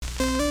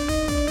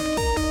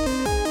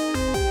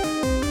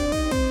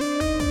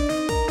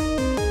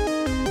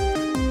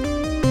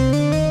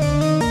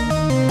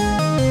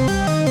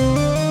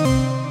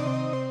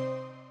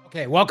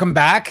welcome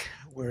back.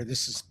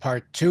 This is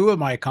part two of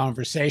my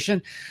conversation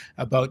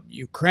about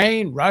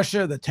Ukraine,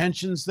 Russia, the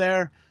tensions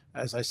there.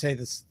 As I say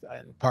this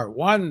in part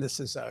one, this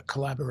is a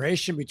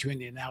collaboration between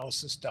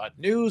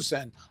theAnalysis.news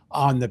and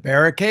On the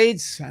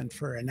Barricades. And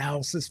for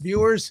analysis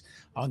viewers,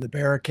 On the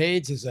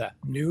Barricades is a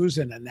news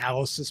and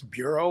analysis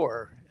bureau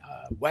or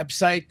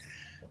website,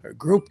 a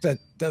group that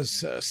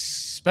does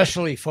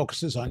especially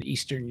focuses on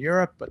Eastern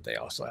Europe, but they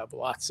also have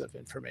lots of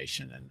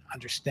information and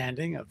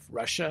understanding of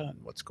Russia and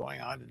what's going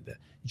on in the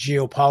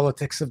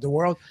geopolitics of the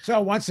world. So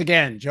once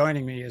again,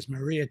 joining me is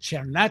Maria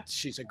Cernat.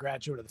 She's a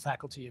graduate of the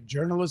Faculty of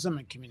Journalism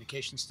and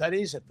Communication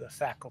Studies at the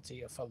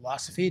Faculty of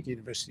Philosophy at the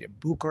University of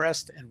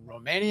Bucharest in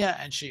Romania,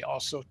 and she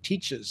also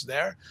teaches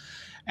there.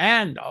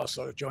 And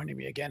also joining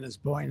me again is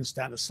Boyan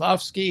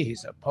Stanislavski.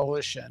 He's a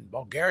Polish and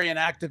Bulgarian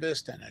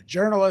activist and a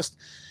journalist,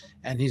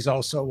 and he's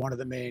also one of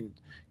the main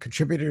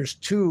contributors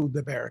to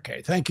the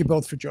Barricade. Thank you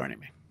both for joining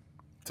me.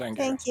 Thank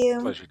you. Thank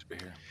you. Pleasure to be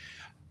here.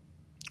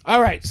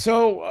 All right.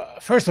 So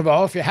first of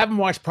all, if you haven't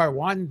watched part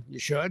one, you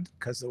should,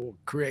 because it will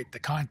create the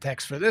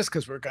context for this,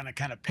 because we're going to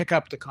kind of pick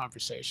up the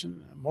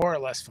conversation more or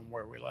less from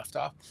where we left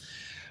off.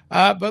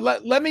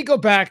 But let me go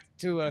back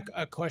to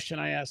a question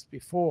I asked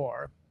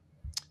before,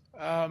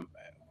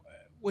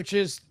 which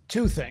is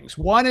two things.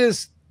 One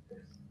is,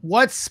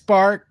 what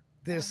sparked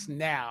this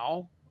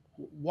now?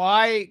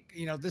 Why,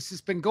 this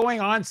has been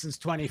going on since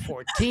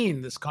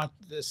 2014,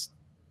 this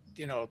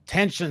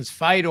tensions,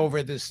 fight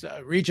over this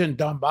region,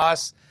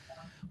 Donbass,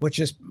 which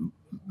is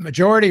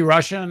majority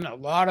Russian.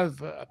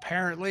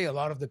 Apparently a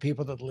lot of the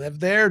people that live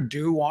there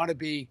do want to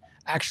be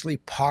actually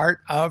part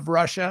of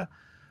Russia.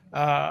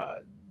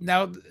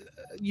 Now,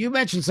 you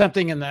mentioned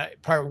something in the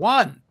part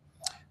one.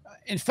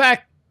 In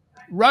fact,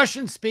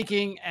 Russian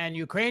speaking and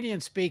Ukrainian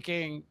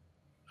speaking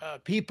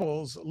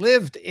peoples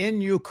lived in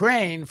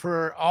Ukraine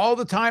for all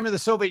the time of the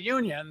Soviet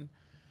Union.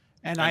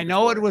 And I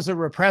know it was a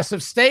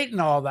repressive state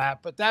and all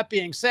that, but that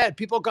being said,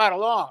 people got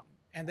along,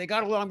 and they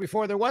got along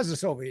before there was a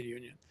Soviet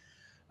Union.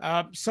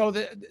 So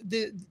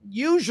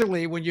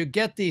usually when you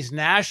get these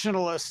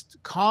nationalist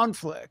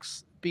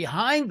conflicts,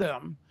 behind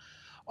them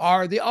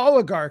are the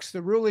oligarchs,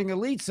 the ruling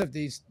elites of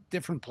these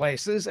different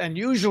places. And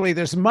usually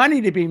there's money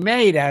to be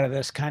made out of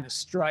this kind of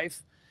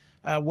strife,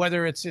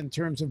 whether it's in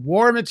terms of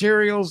war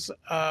materials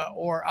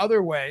or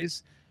other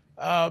ways.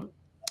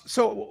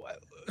 So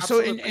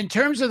in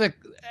terms of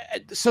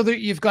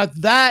you've got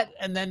that,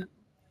 and then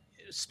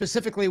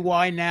specifically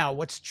why now?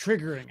 What's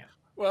triggering it?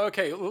 Well,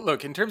 okay,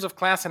 look, in terms of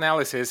class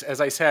analysis,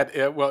 as I said,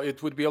 it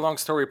would be a long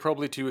story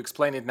probably to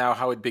explain it now,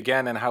 how it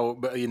began and how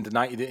in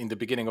the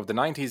beginning of the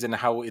 90s and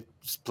how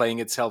it's playing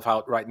itself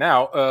out right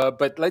now.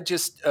 But let's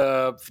just,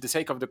 for the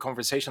sake of the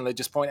conversation, let's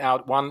just point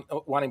out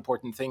one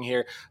important thing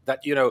here,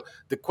 that,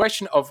 the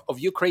question of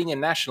Ukrainian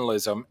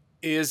nationalism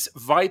is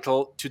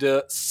vital to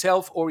the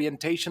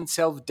self-orientation,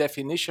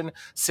 self-definition,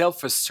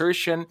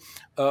 self-assertion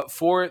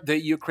for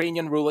the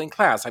Ukrainian ruling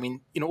class. I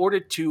mean, in order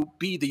to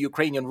be the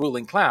Ukrainian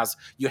ruling class,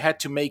 you had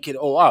to make it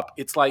all up.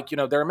 It's like,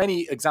 there are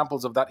many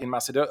examples of that in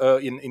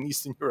in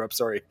Eastern Europe,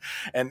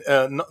 and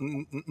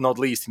not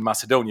least in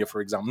Macedonia, for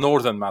example,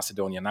 Northern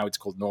Macedonia. Now it's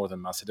called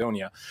Northern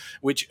Macedonia,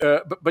 which,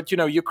 but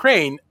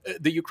Ukraine,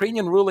 the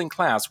Ukrainian ruling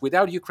class,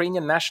 without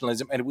Ukrainian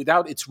nationalism and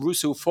without its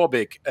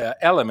Russophobic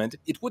element,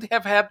 it would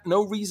have had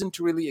no reason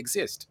to really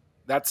exist.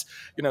 That's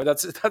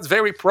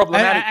very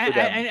problematic for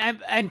them.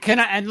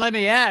 And let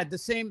me add, the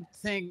same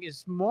thing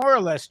is more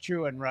or less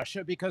true in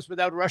Russia, because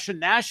without Russian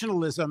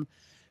nationalism,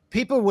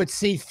 people would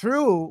see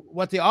through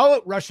what the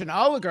Russian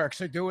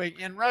oligarchs are doing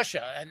in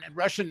Russia, and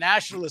Russian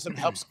nationalism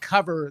helps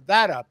cover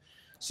that up.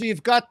 So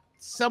you've got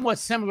somewhat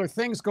similar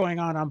things going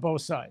on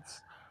both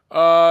sides.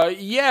 But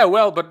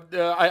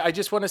I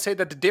just want to say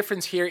that the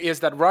difference here is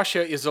that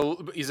Russia is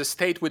a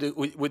state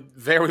with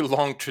very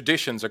long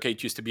traditions. Okay,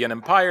 it used to be an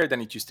empire,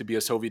 then it used to be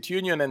a Soviet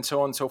Union, and so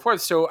on and so forth.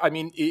 So I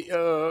mean,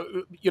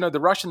 the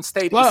Russian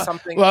state is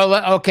something. Well,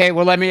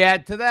 let me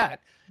add to that.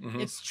 Mm-hmm.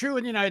 It's true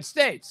in the United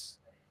States.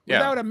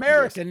 Without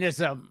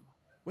Americanism,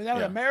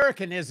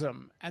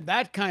 and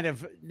that kind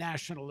of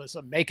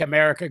nationalism, make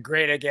America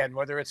great again,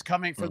 whether it's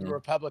coming from the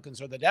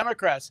Republicans or the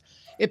Democrats,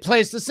 it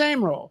plays the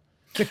same role.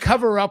 To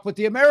cover up what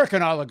the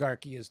American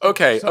oligarchy is doing.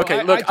 Okay.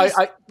 Look,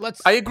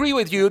 I agree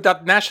with you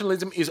that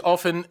nationalism is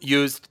often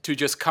used to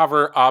just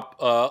cover up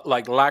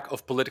like lack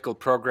of political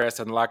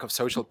progress and lack of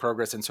social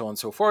progress and so on and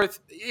so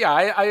forth. Yeah,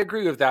 I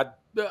agree with that.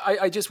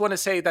 I just want to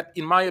say that,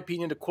 in my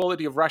opinion, the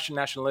quality of Russian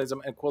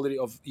nationalism and quality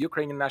of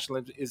Ukrainian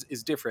nationalism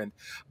is different.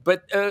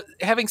 But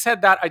having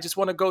said that, I just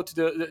want to go to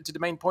the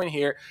main point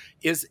here,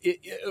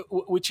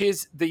 which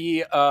is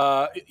the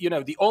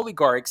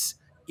oligarchs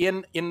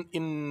in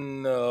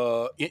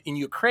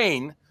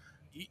Ukraine.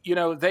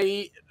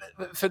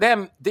 For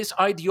them, this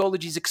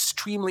ideology is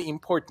extremely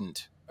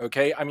important.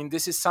 Okay, I mean,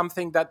 this is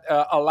something that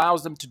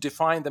allows them to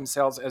define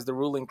themselves as the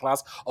ruling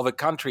class of a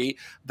country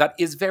that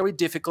is very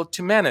difficult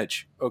to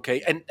manage.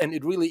 Okay, and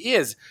it really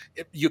is.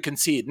 You can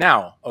see it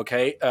now.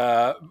 Okay,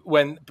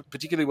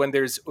 particularly when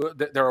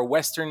there are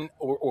Western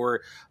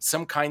or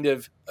some kind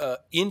of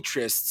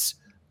interests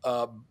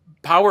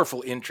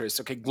powerful interests,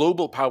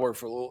 global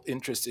powerful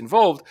interests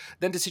involved,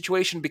 then the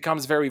situation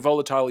becomes very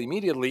volatile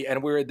immediately,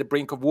 and we're at the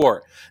brink of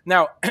war.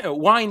 Now,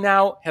 why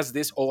now has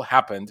this all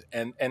happened?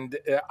 And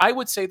I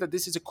would say that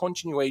this is a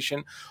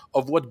continuation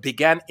of what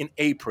began in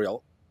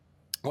April,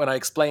 when I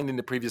explained in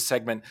the previous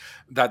segment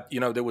that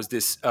there was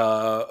this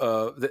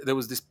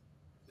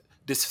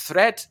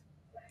threat,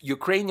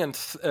 Ukrainian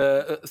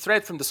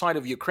threat from the side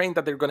of Ukraine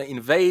that they're going to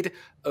invade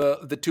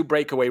the two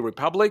breakaway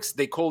republics.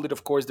 They called it,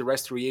 of course, the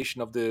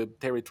restoration of the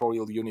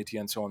territorial unity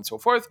and so on and so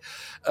forth.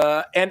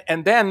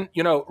 And then,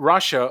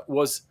 Russia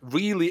was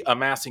really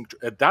amassing,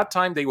 at that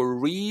time, they were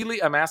really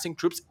amassing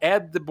troops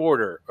at the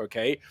border,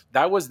 okay?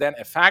 That was then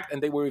a fact,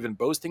 and they were even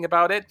boasting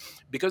about it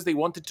because they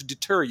wanted to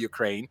deter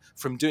Ukraine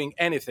from doing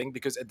anything,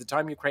 because at the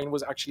time, Ukraine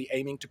was actually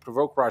aiming to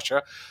provoke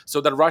Russia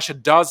so that Russia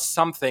does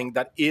something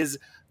that is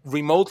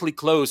remotely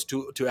close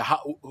to a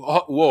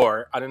hot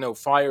war. I don't know,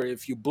 fire a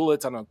few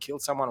bullets, I don't know, kill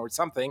someone or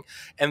something.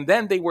 And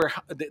then they were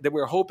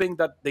hoping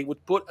that they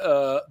would put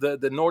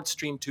the Nord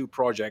Stream 2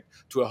 project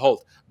to a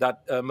halt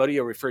that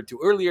Maria referred to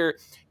earlier.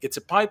 It's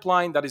a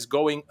pipeline that is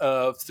going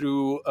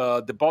through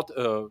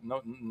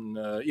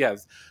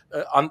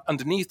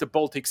underneath the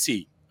Baltic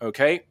Sea.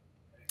 Okay.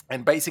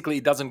 And basically,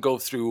 it doesn't go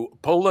through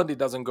Poland, it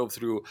doesn't go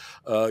through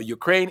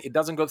Ukraine, it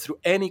doesn't go through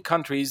any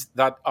countries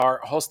that are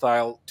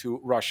hostile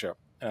to Russia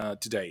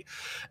today.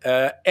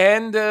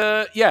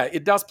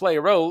 It does play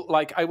a role.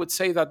 Like, I would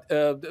say that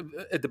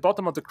at the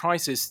bottom of the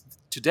crisis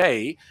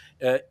today,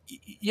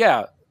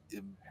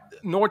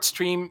 Nord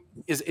Stream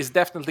is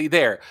definitely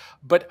there.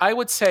 But I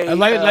would say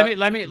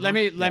let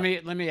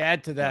me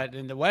add to that.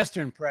 In the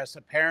Western press,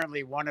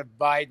 apparently one of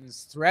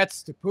Biden's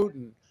threats to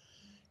Putin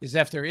is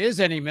if there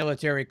is any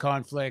military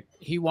conflict,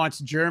 he wants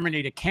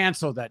Germany to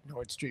cancel that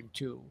Nord Stream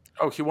 2.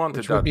 Oh, he wanted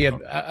which that. Would be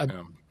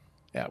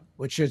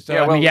which is,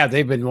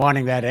 they've been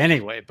wanting that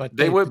anyway. But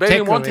they've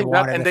been wanting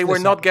that, and they were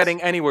not getting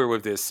getting anywhere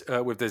with this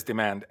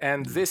demand.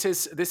 And this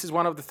is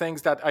one of the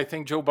things that I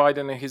think Joe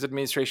Biden and his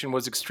administration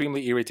was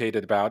extremely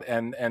irritated about.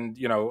 And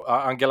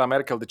Angela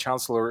Merkel, the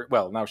chancellor,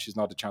 well, now she's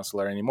not the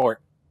chancellor anymore.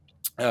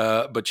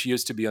 But she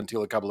used to be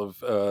until a couple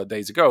of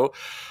days ago.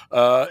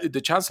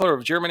 The Chancellor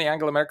of Germany,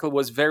 Angela Merkel,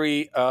 was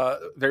very,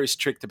 very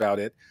strict about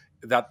it.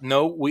 That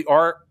no, we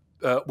are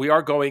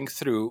going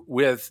through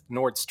with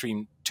Nord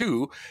Stream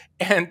 2.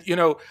 And,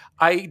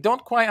 I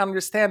don't quite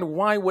understand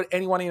why would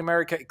anyone in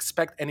America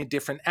expect any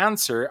different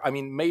answer. I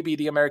mean, maybe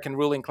the American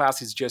ruling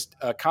class is just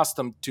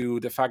accustomed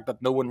to the fact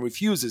that no one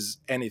refuses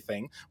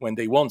anything when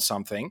they want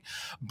something.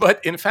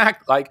 But in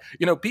fact,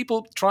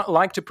 people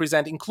like to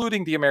present,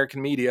 including the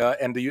American media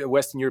and the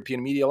Western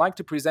European media, like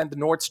to present the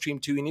Nord Stream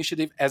 2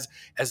 initiative as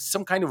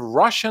some kind of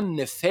Russian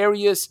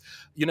nefarious,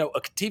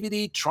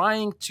 activity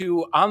trying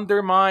to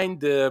undermine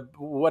the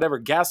whatever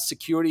gas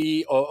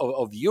security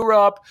of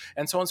Europe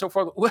and so on and so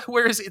forth.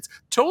 Whereas it's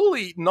totally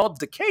not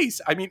the case.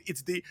 I mean,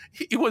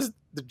 it was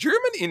the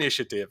German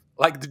initiative.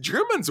 Like, the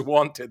Germans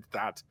wanted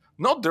that,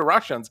 not the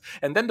Russians.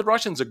 And then the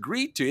Russians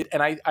agreed to it.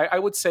 And I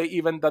would say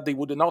even that they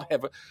would not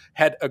have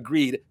had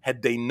agreed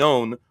had they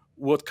known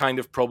what kind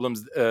of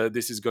problems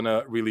this is going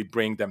to really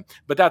bring them.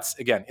 But that's,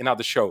 again,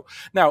 another show.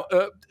 Now,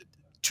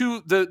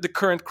 to the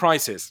current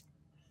crisis.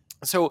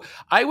 So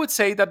I would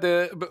say that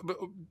the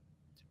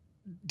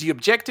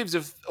objectives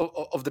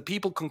of the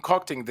people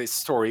concocting this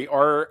story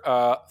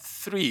are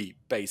three,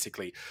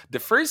 basically. The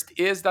first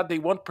is that they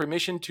want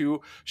permission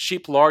to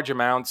ship large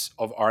amounts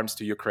of arms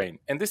to Ukraine.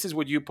 And this is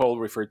what you, Paul,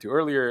 referred to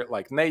earlier,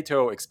 like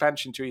NATO,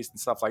 expansion treaties and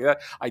stuff like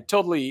that. I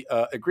totally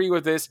agree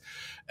with this.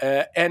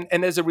 And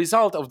as a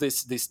result of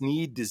this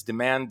need, this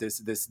demand,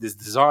 this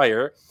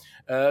desire,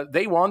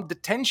 they want the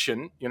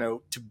tension,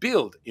 to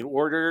build in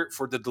order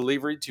for the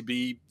delivery to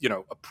be,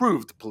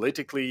 approved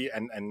politically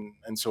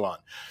and so on.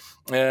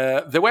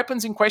 The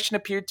weapons in question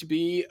appear to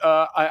be,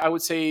 I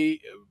would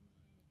say,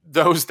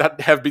 those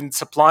that have been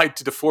supplied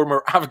to the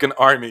former Afghan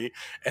army.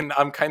 And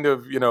I'm kind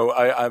of,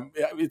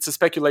 it's a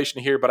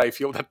speculation here, but I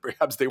feel that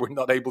perhaps they were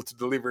not able to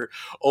deliver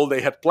all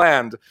they had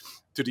planned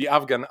to the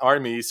Afghan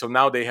army. So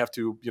now they have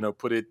to,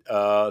 put it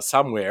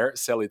somewhere,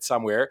 sell it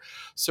somewhere.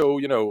 So,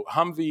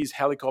 Humvees,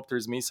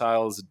 helicopters,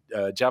 missiles,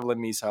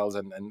 Javelin missiles,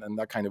 and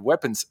that kind of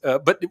weapons.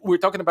 But we're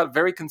talking about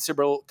very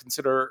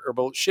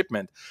considerable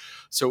shipment.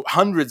 So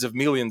hundreds of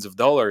millions of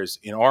dollars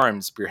in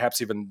arms,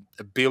 perhaps even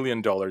 $1 billion,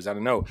 I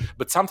don't know,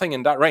 but something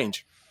in that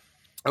range.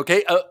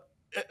 Okay.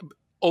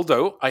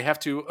 Although I have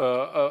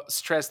to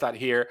stress that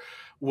here,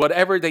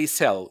 whatever they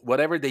sell,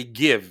 whatever they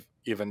give,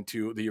 even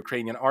to the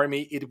Ukrainian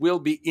army, it will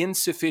be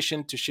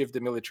insufficient to shift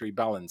the military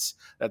balance.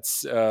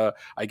 That's,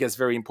 I guess,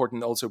 very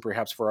important also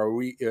perhaps for our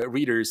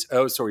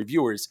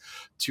viewers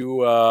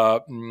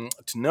to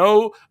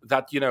know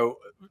that,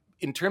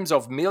 in terms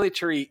of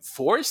military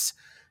force,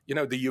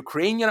 the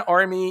Ukrainian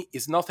army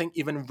is nothing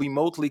even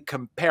remotely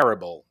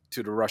comparable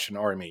to the Russian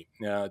army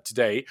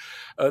today,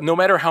 no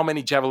matter how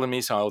many Javelin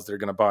missiles they're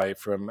going to buy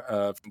from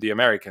the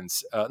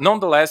Americans.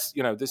 Nonetheless,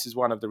 this is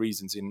one of the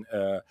reasons, in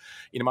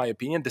my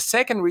opinion. The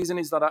second reason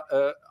is that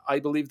I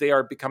believe they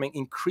are becoming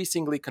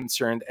increasingly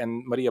concerned,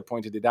 and Maria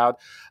pointed it out,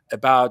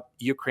 about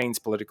Ukraine's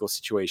political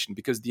situation,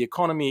 because the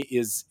economy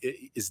is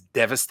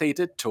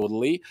devastated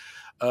totally.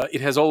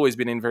 It has always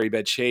been in very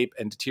bad shape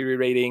and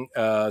deteriorating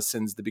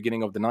since the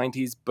beginning of the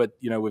 90s. But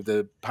with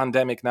the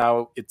pandemic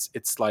now,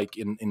 it's like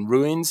in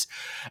ruins,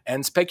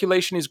 and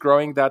speculation is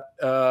growing that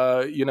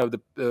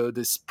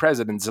this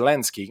President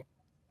Zelensky,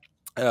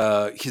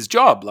 his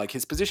job, like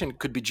his position,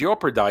 could be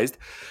jeopardized,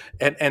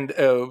 and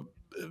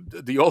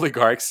the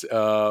oligarchs,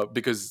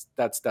 because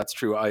that's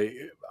true.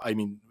 I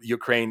mean,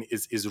 Ukraine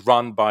is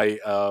run by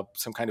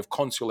some kind of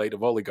consulate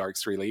of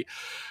oligarchs, really.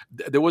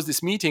 There was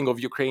this meeting of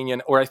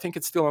Ukrainian, or I think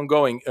it's still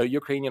ongoing,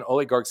 Ukrainian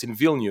oligarchs in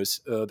Vilnius,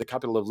 the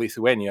capital of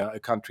Lithuania, a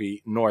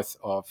country north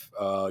of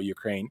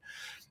Ukraine,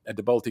 at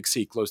the Baltic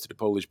Sea, close to the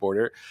Polish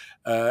border.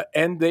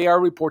 And they are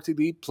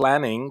reportedly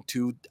planning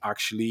to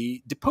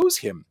actually depose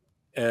him.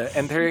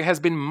 And there has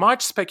been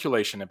much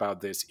speculation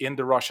about this in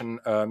the Russian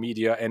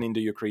media and in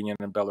the Ukrainian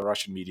and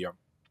Belarusian media.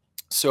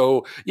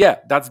 So, yeah,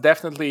 that's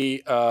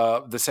definitely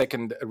the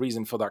second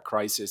reason for that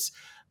crisis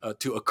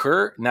to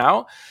occur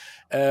now.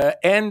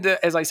 And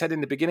as I said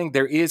in the beginning,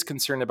 there is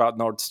concern about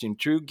Nord Stream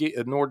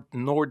 2,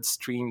 Nord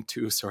Stream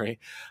 2, sorry,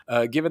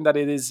 given that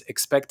it is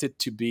expected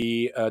to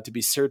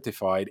be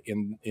certified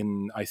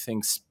in I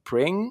think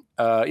spring,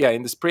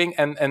 in the spring,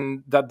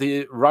 and that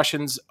the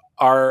Russians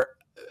are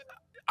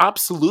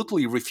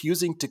absolutely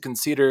refusing to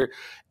consider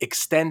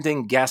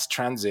extending gas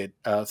transit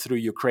through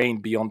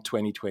Ukraine beyond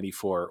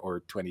 2024 or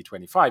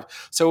 2025.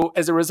 So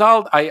as a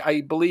result,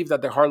 I believe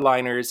that the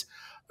hardliners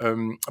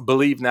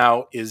believe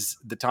now is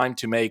the time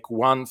to make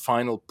one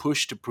final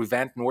push to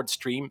prevent Nord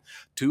Stream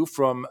 2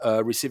 from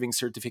receiving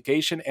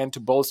certification, and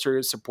to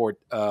bolster support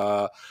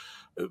for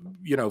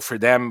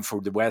them,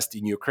 for the West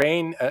in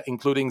Ukraine,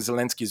 including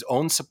Zelensky's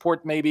own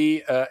support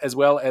maybe, as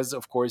well as,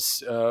 of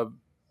course,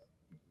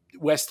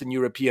 Western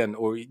European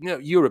or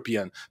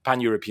European,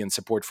 pan-European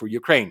support for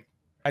Ukraine.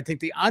 I think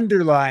the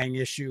underlying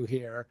issue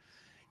here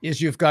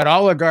is you've got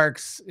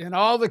oligarchs in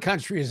all the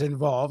countries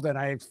involved, and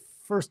I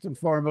first and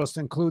foremost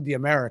include the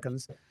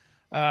Americans,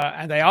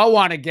 and they all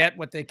want to get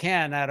what they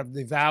can out of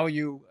the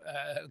value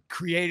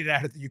created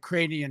out of the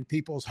Ukrainian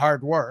people's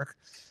hard work,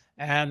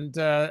 and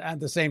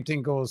the same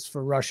thing goes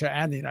for Russia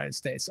and the United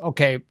States.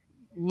 Okay,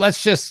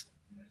 let's just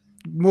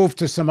move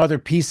to some other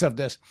piece of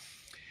this.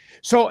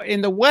 So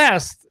in the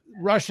West,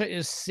 Russia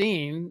is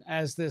seen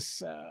as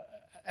this,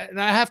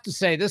 and I have to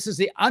say, this is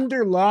the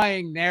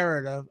underlying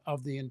narrative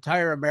of the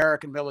entire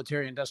American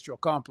military-industrial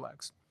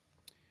complex,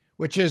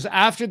 which is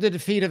after the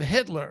defeat of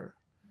Hitler,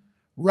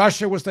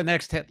 Russia was the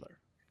next Hitler.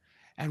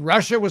 And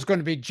Russia was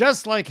going to be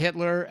just like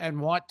Hitler and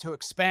want to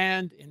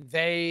expand,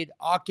 invade,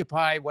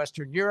 occupy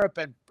Western Europe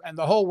and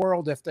the whole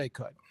world if they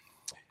could.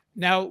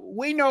 Now,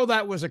 we know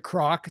that was a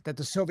crock, that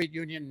the Soviet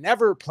Union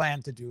never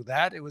planned to do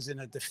that. It was in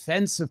a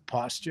defensive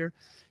posture.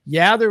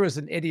 Yeah, there was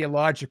an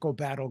ideological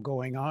battle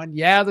going on.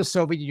 Yeah, the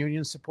Soviet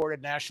Union supported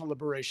national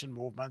liberation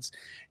movements.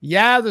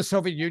 Yeah, the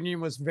Soviet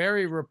Union was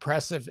very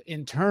repressive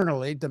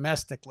internally,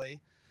 domestically.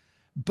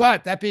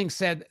 But that being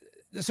said,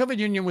 the Soviet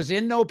Union was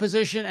in no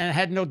position and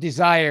had no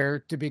desire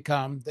to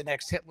become the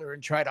next Hitler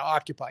and try to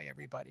occupy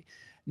everybody.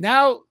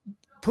 Now,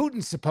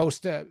 Putin's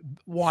supposed to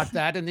want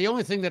that. And the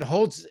only thing that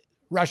holds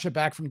Russia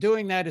back from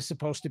doing that is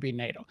supposed to be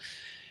NATO.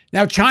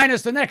 Now,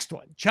 China's the next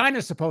one.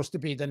 China's supposed to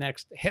be the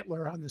next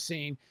Hitler on the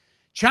scene.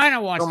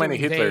 China wants to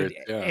invade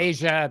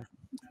Asia.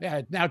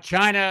 Yeah, now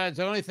China is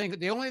the only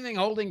thing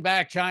holding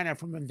back China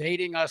from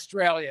invading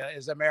Australia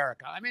is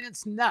America. I mean,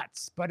 it's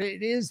nuts, but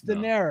it is the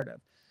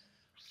narrative.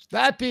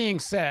 That being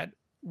said,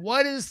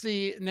 what is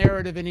the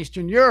narrative in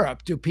Eastern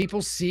Europe? Do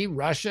people see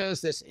Russia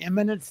as this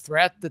imminent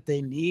threat that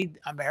they need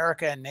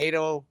America and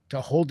NATO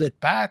to hold it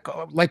back?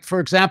 Like, for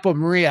example,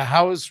 Maria,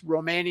 how is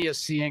Romania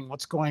seeing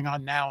what's going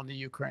on now in the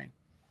Ukraine?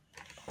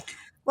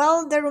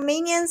 Well, the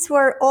Romanians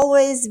were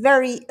always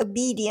very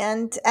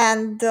obedient,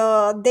 and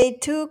they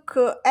took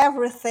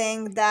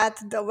everything that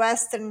the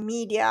Western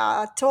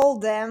media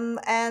told them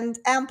and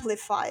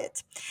amplified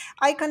it.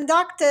 I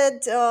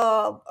conducted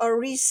a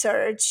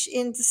research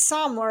in the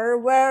summer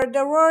where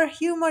there were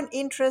human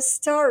interest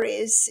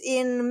stories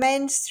in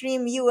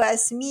mainstream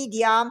US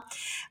media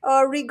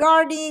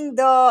regarding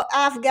the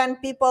Afghan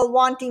people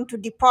wanting to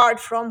depart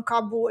from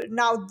Kabul.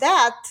 Now,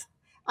 that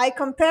I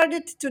compared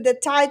it to the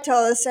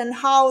titles and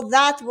how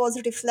that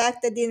was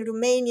reflected in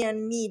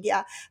Romanian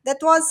media. That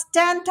was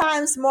 10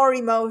 times more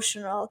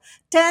emotional,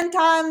 10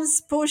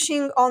 times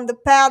pushing on the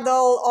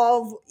pedal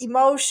of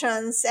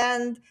emotions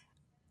and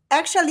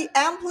actually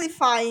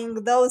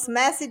amplifying those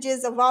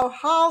messages about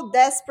how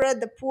desperate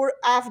the poor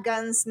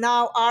Afghans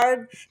now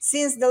are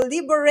since the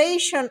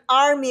Liberation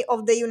Army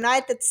of the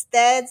United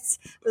States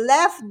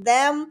left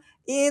them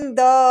in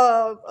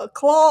the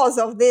claws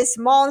of these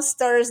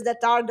monsters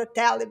that are the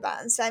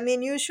Taliban. I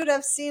mean, you should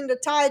have seen the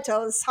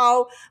titles,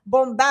 how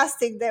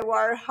bombastic they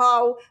were,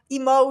 how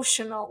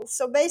emotional.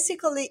 So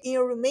basically, in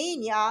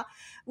Romania,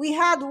 we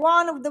had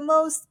one of the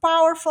most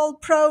powerful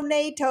pro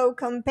NATO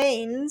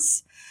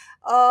campaigns,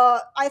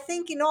 I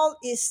think, in all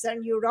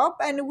Eastern Europe,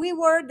 and we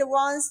were the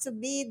ones to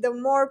be the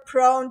more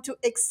prone to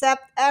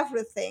accept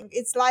everything.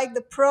 It's like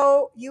the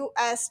pro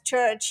US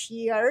church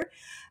here.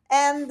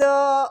 And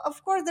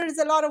of course, there is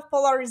a lot of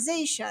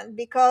polarization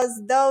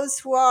because those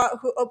who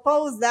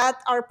oppose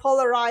that are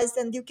polarized,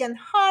 and you can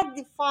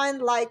hardly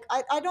find, like,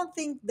 I don't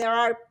think there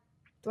are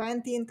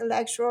 20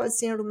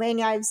 intellectuals in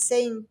Romania. I'm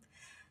saying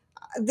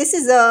this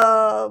is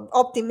a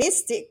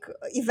optimistic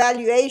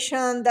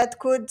evaluation that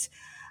could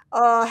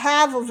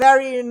have a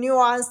very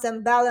nuanced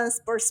and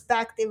balanced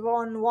perspective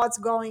on what's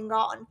going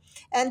on,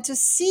 and to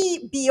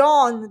see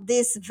beyond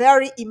these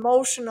very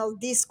emotional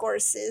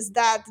discourses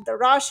that the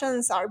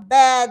Russians are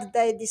bad,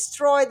 they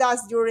destroyed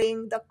us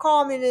during the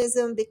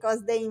communism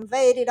because they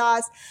invaded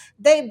us,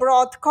 they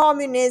brought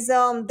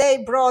communism, they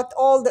brought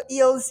all the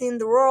ills in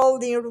the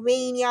world in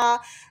Romania,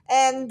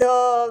 and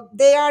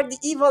they are the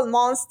evil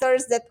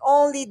monsters that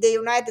only the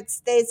United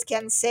States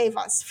can save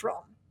us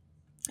from.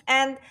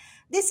 And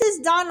this is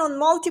done on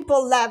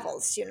multiple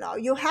levels.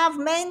 You have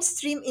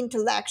mainstream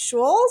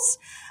intellectuals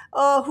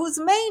whose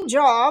main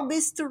job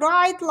is to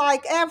write,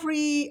 like,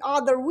 every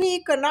other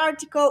week an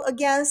article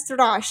against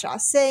Russia,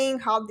 saying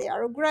how they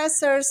are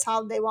aggressors,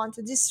 how they want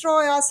to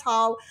destroy us,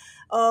 how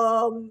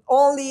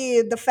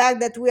only the fact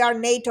that we are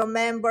NATO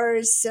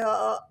members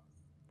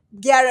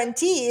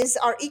guarantees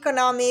our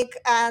economic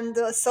and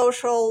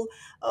social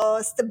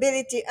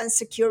stability and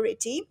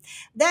security.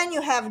 Then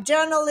you have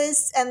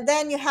journalists, and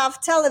then you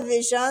have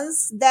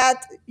televisions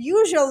that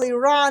usually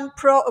run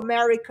pro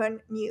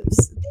American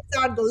news. These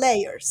are the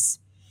layers.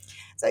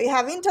 So you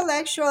have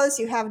intellectuals,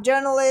 you have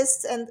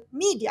journalists, and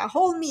media,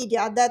 whole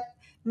media that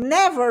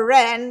never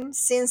ran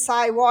since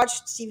I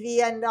watched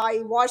TV, and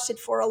I watched it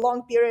for a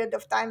long period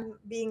of time,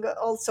 being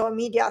also a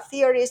media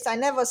theorist. I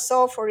never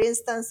saw, for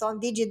instance,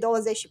 on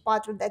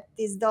Digi24, that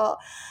is the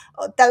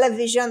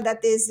television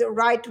that is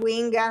right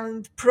wing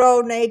and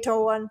pro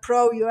NATO and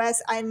pro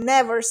US. I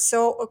never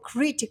saw a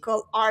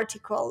critical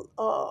article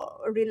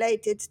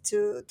related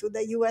to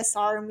the US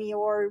Army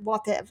or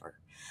whatever.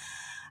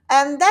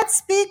 And that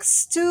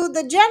speaks to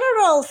the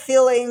general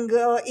feeling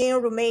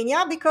in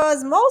Romania,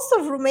 because most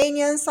of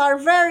Romanians are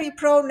very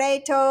pro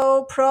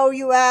NATO, pro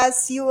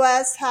US.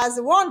 US has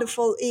a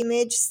wonderful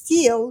image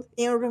still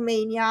in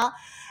Romania.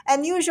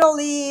 And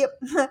usually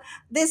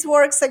this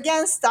works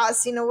against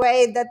us in a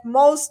way that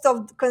most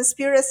of the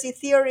conspiracy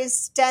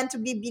theories tend to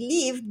be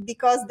believed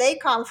because they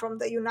come from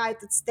the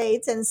United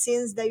States. And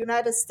since the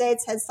United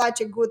States has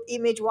such a good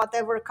image,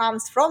 whatever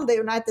comes from the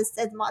United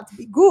States must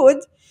be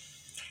good.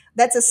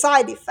 That's a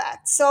side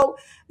effect. So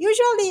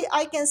usually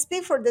I can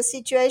speak for the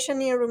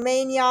situation in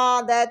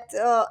Romania, that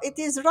it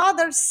is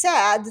rather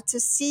sad to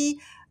see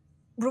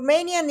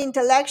Romanian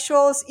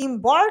intellectuals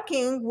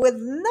embarking with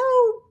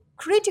no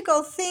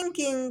critical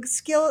thinking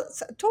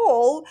skills at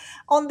all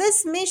on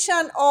this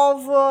mission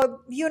of,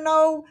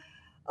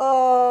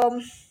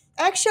 um,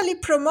 actually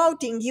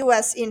promoting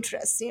US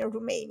interests in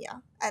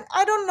Romania. And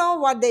I don't know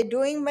what they're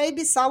doing.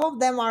 Maybe some of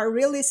them are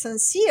really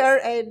sincere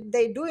and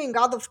they're doing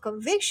out of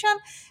conviction,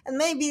 and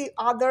maybe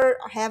other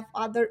have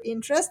other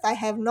interests. I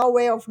have no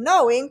way of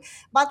knowing.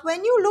 But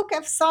when you look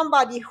at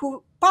somebody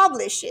who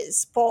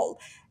publishes, Paul,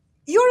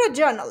 you're a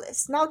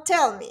journalist. Now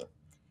tell me,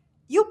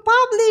 you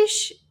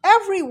publish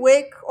every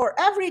week or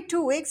every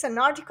 2 weeks an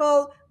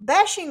article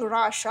bashing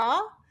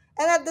Russia,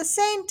 and at the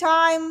same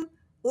time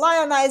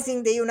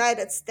lionizing the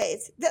United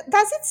States.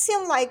 Does it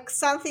seem like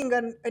something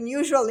an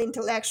unusual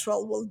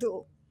intellectual will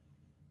do?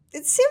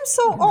 It seems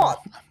so No. odd.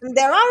 And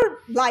there are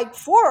like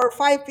 4 or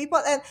 5 people,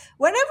 and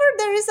whenever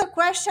there is a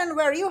question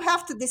where you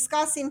have to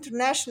discuss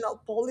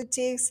international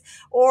politics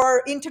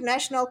or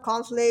international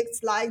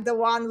conflicts like the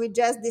one we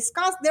just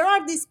discussed, there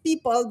are these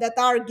people that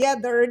are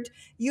gathered,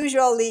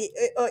 usually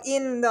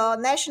in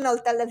national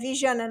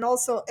television and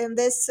also in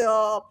this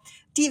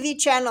TV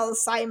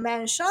channels I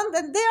mentioned,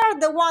 and they are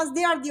the ones,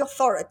 they are the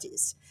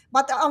authorities.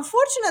 But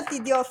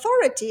unfortunately, the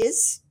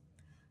authorities,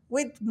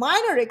 with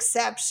minor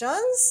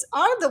exceptions,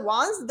 are the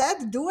ones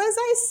that do as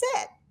I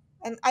said.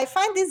 And I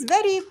find this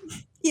very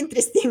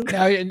interesting.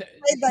 Now, to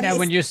say the now,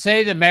 when least. you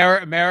say that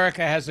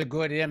America has a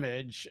good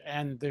image,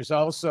 and there's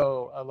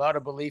also a lot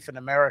of belief in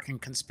American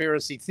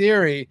conspiracy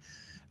theory,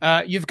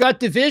 you've got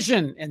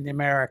division in the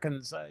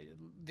Americans.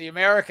 The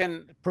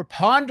American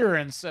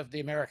preponderance of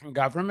the American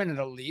government and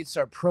elites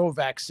are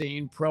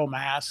pro-vaccine,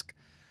 pro-mask,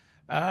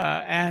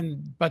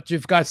 but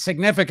you've got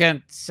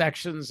significant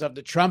sections of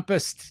the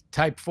Trumpist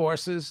type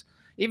forces.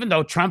 Even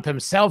though Trump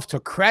himself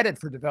took credit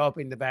for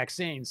developing the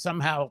vaccine,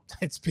 somehow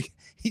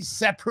he's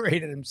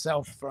separated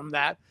himself from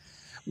that.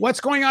 What's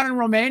going on in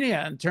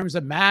Romania in terms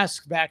of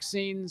masks,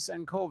 vaccines,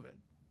 and COVID?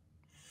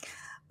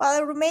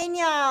 Well,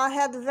 Romania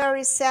had a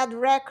very sad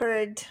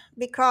record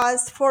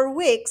because for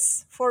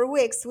weeks,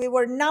 we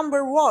were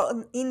number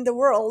one in the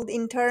world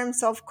in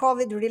terms of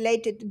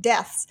COVID-related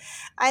deaths.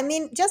 I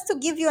mean, just to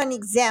give you an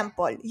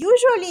example,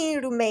 usually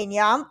in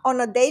Romania, on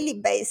a daily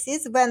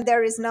basis, when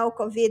there is no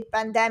COVID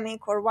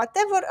pandemic or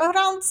whatever,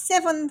 around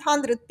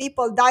 700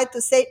 people die to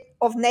say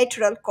of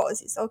natural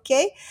causes.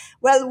 Okay,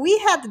 well, we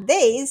had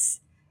days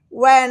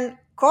when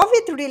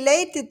COVID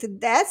related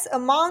deaths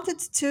amounted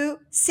to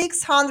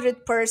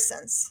 600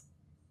 persons.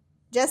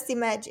 Just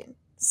imagine.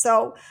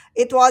 So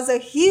it was a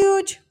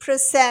huge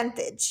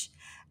percentage.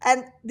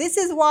 And this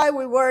is why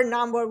we were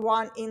number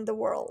one in the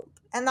world.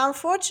 And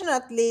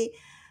unfortunately,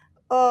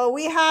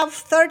 we have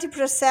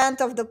 30%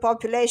 of the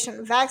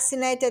population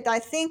vaccinated. I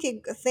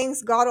think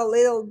things got a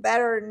little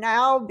better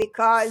now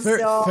because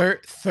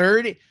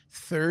 30,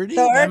 30?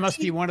 That must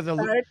be 30, one of the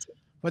 30.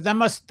 but that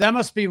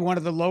must be one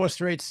of the lowest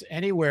rates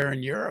anywhere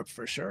in Europe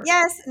for sure.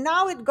 Yes,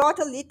 now it got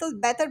a little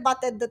better, but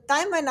at the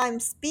time when I'm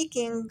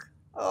speaking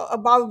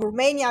about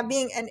Romania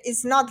being, and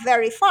it's not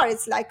very far,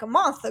 it's like a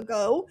month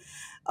ago,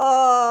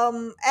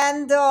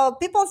 and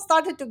people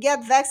started to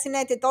get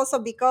vaccinated also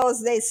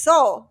because they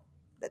saw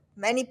that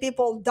many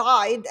people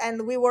died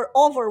and we were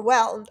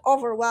overwhelmed.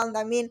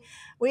 I mean,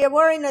 we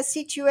were in a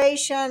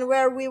situation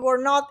where we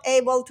were not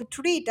able to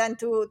treat and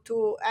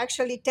to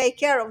actually take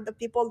care of the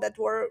people that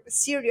were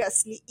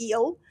seriously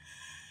ill.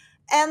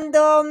 And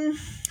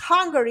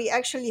Hungary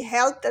actually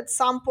helped at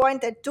some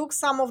point. It took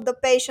some of the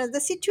patients.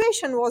 The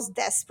situation was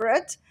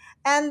desperate,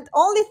 and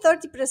only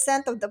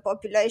 30% of the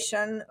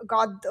population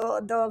got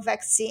the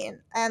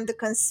vaccine. And the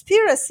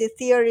conspiracy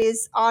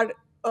theories are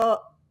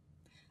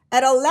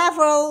at a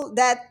level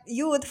that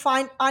you would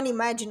find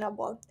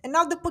unimaginable. And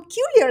now the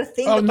peculiar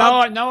thing Oh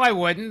about no, no, I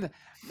wouldn't.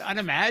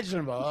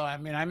 Unimaginable. I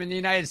mean, I'm in the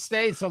United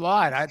States a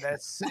lot.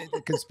 That's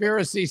the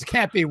conspiracies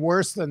can't be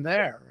worse than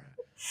there.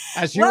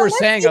 As you well, were let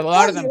saying, me a lot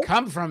tell of them you.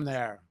 come from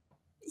there.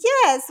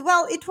 Yes,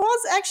 well, it was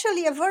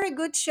actually a very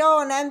good show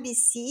on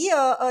NBC.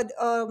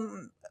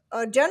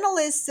 A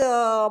journalist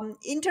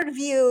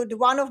interviewed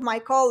one of my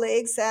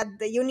colleagues at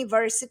the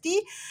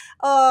university,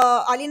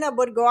 Alina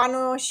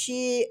Borgoanu.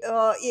 She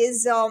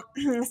is a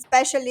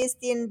specialist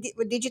in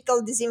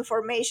digital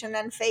disinformation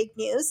and fake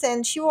news,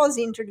 and she was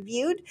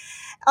interviewed.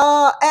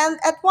 And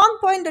at one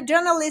point, the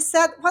journalist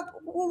said,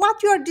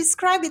 "What you are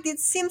describing,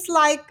 it seems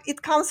like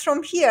it comes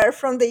from here,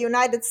 from the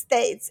United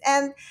States."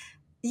 And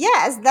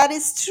yes, that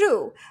is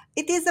true.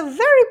 It is a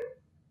very,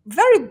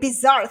 very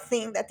bizarre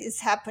thing that is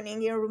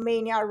happening in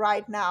Romania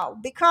right now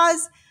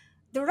because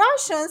the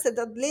Russians, at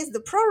least the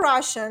pro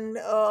Russian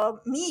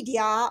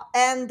media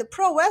and the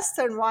pro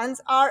Western ones,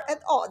 are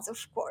at odds, of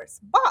course.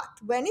 But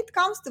when it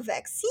comes to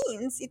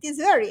vaccines, it is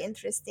very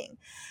interesting.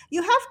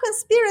 You have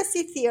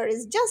conspiracy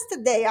theories. Just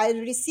today, I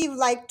received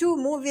like two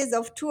movies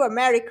of two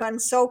American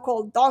so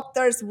called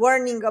doctors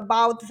warning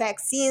about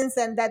vaccines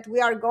and that we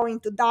are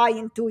going to die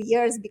in 2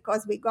 years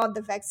because we got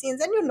the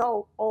vaccines. And you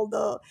know, all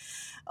the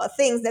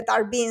things that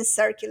are being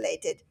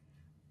circulated.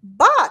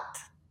 But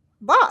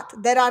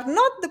there are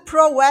not the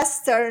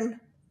pro-Western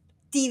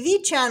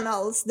TV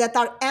channels that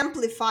are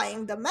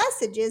amplifying the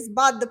messages,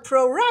 but the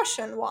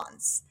pro-Russian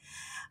ones.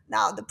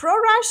 Now, the pro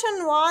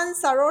Russian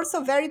ones are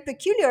also very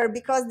peculiar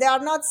because they are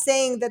not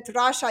saying that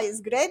Russia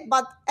is great,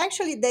 but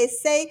actually they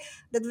say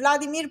that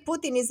Vladimir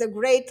Putin is a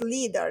great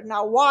leader.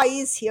 Now, why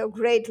is he a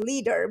great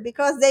leader?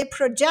 Because they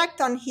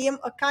project on him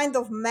a kind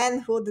of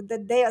manhood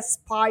that they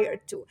aspire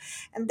to.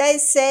 And they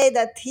say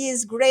that he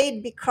is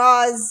great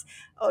because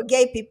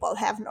gay people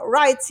have no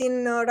rights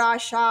in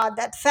Russia,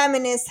 that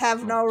feminists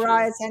have no Okay.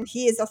 rights, and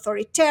he is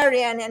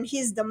authoritarian, and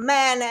he's the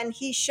man, and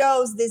he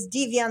shows this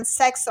deviant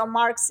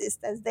sexo-Marxist,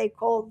 as they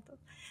call,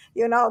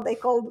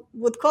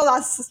 would call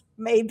us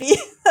maybe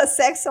a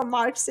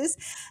sexo-Marxist.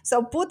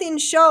 So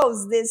Putin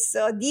shows this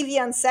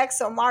deviant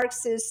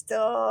sexo-Marxist.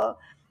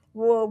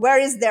 Where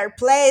is their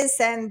place,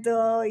 and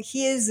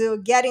he is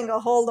getting a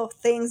hold of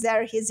things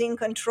there, he's in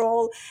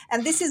control,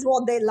 and this is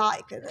what they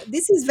like.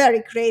 This is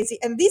very crazy,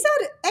 and these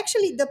are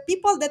actually the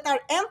people that are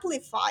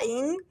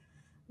amplifying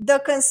the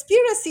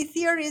conspiracy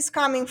theories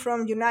coming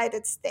from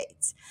United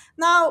States.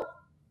 Now,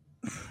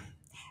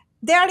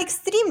 they are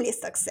extremely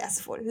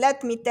successful,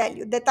 let me tell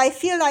you, that I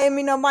feel I am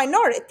in a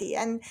minority.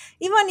 And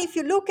even if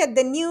you look at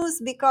the news,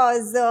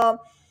 because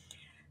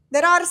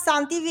there are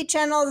some TV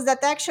channels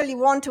that actually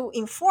want to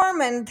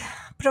inform and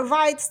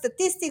provide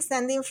statistics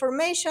and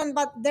information,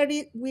 but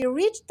we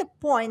reached the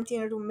point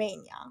in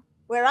Romania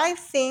where I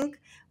think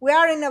we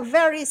are in a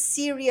very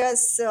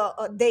serious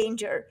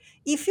danger.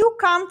 If you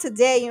come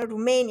today in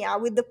Romania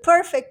with the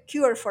perfect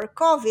cure for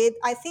COVID,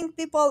 I think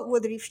people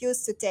would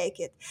refuse to take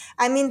it.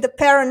 I mean, the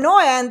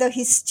paranoia and the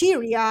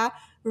hysteria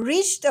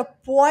reached a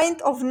point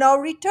of no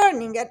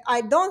returning, and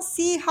I don't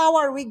see how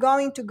are we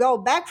going to go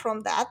back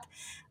from that.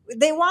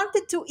 They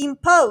wanted to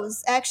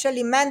impose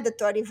actually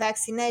mandatory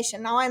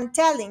vaccination. Now I'm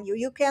telling you,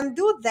 you can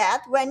do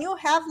that when you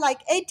have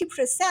like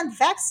 80%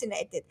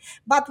 vaccinated.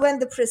 But when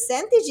the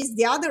percentage is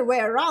the other way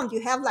around,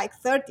 you have like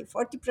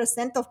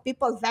 30-40% of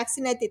people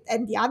vaccinated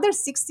and the other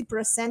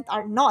 60%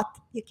 are not.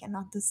 You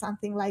cannot do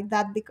something like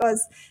that,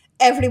 because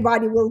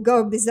everybody will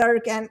go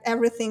berserk and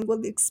everything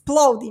will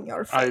explode in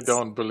your I face.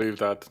 don't believe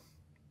that.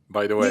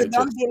 By the You way,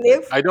 don't just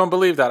believe? I don't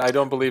believe that. I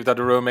don't believe that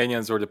the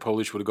Romanians or the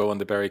Polish would go on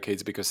the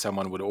barricades because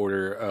someone would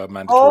order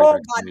mandatory Oh,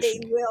 but they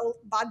vaccination. will.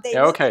 But they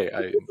Yeah, will. okay.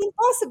 It is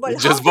impossible.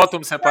 It's just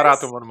votum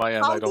separatum on my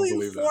end. I How do don't you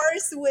believe that.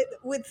 force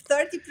with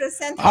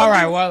 30%? How All do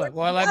right. you force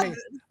Well, the let me.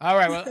 others? All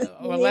right.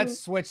 I Well, let's mean,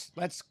 switch.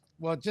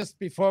 Just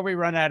before we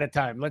run out of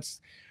time,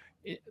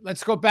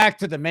 let's go back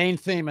to the main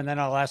theme, and then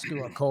I'll ask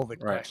you a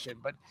COVID Right. question.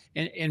 But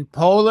in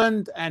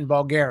Poland and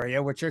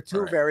Bulgaria, which are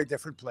two Right. very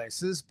different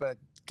places, but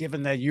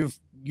given that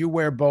you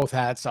wear both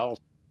hats, I'll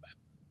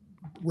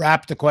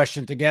wrap the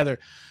question together.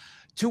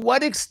 To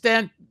what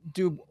extent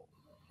do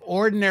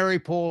ordinary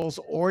Poles,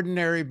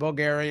 ordinary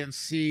Bulgarians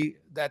see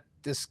that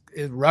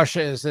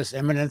Russia is this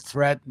imminent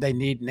threat they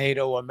need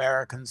NATO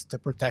Americans to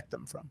protect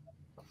them from?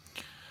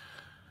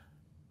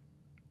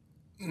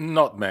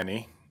 Not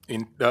many.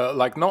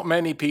 Not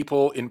many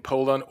people in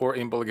Poland or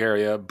in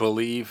Bulgaria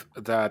believe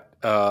that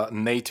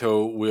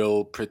NATO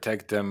will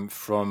protect them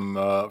from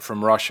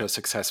Russia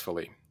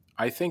successfully.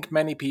 I think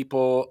many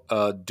people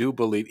do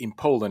believe, in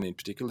Poland in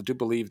particular, do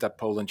believe that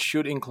Poland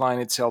should incline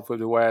itself with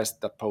the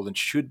West, that Poland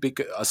should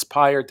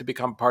aspire to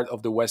become part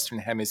of the Western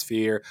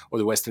hemisphere or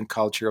the Western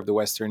culture of the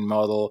Western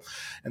model,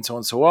 and so on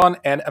and so on.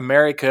 And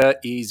America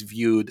is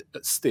viewed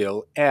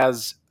still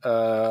as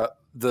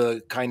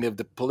the kind of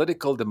the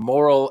political, the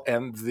moral,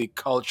 and the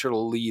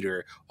cultural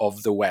leader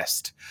of the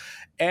West.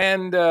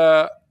 And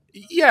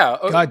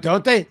God,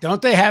 don't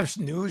they have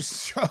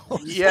news shows?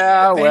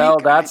 yeah, of any well,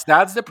 kind?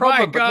 that's the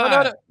My problem. But no,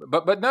 no, God.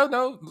 no. But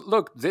no.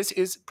 Look, this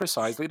is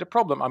precisely the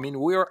problem. I mean,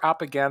 we're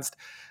up against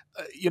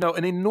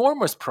an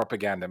enormous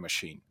propaganda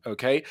machine.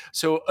 Okay,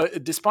 so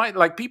despite,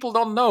 like, people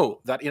don't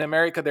know that in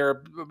America there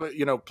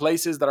are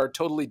places that are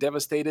totally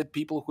devastated,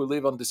 people who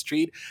live on the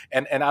street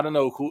and I don't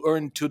know, who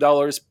earn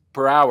 $2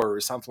 per hour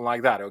or something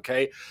like that.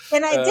 Okay,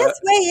 can I uh,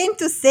 just weigh in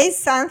to say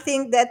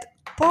something that,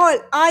 Paul,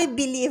 I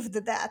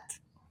believed that.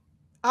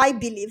 I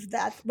believe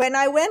that when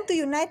I went to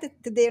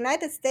the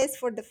United States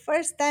for the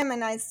first time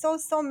and I saw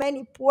so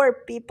many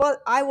poor people,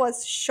 I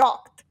was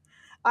shocked.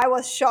 I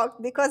was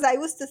shocked because I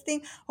used to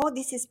think, oh,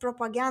 this is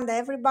propaganda.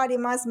 Everybody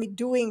must be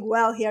doing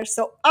well here.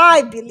 So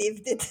I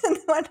believed it. And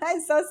when I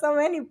saw so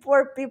many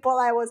poor people,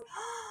 I was,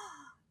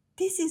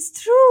 this is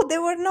true. They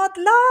were not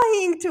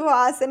lying to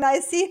us. And I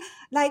see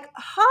like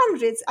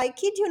hundreds, I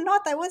kid you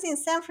not, I was in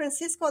San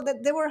Francisco,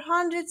 that there were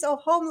hundreds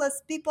of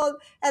homeless people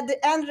at the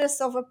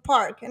entrance of a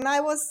park. And I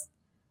was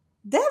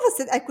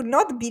devastated. I could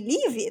not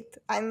believe it.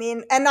 I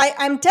mean, and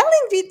I'm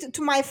telling it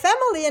to my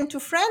family and to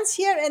friends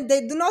here, and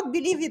they do not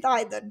believe it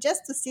either,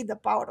 just to see the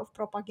power of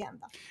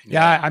propaganda.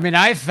 Yeah, I mean,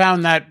 I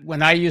found that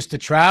when I used to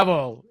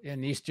travel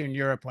in Eastern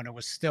Europe when it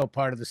was still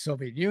part of the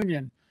Soviet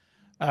Union,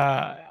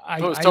 I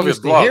Soviet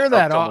used to bloc, hear not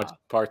that so much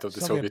part of the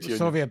Soviet Union.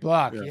 Soviet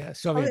bloc, Yeah. yeah, Oh,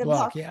 Soviet the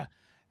bloc, block.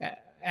 yeah,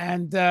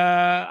 and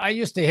I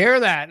used to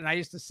hear that, and I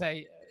used to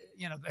say,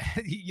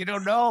 you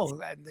don't know,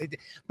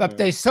 but Yeah.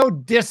 they so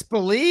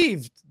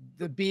disbelieved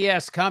the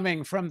BS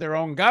coming from their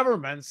own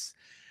governments.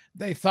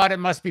 They thought it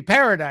must be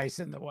paradise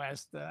in the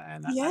West,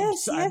 and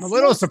Yes, I'm a yes,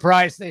 little yes.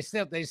 surprised they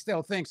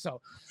still think so.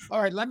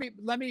 All right, let me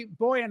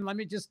Boyan, let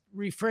me just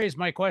rephrase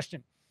my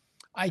question.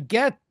 I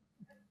get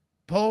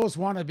Poles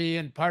want to be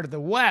in part of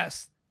the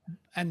West,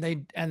 and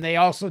they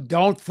also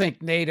don't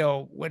think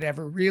NATO would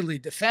ever really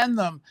defend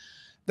them.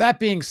 That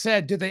being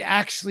said, do they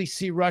actually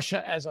see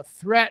Russia as a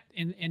threat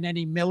in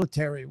any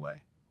military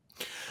way?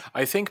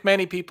 I think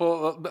many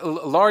people,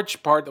 a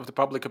large part of the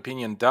public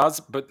opinion does,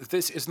 but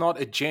this is not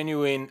a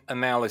genuine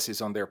analysis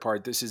on their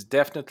part. This is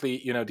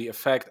definitely, the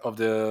effect of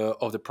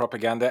the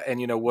propaganda. And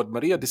what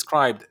Maria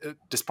described,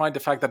 despite the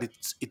fact that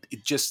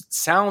it just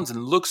sounds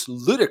and looks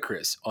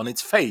ludicrous on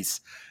its face,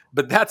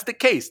 but that's the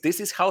case. This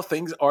is how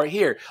things are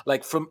here.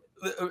 Like from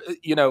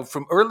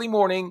early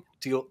morning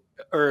till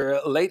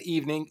late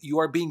evening, you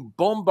are being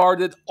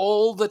bombarded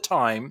all the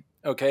time.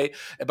 Okay,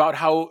 about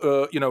how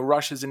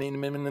Russia's an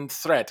imminent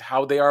threat,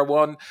 how they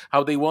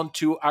want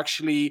to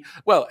actually,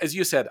 well, as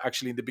you said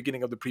actually in the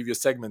beginning of the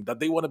previous segment, that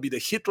they want to be the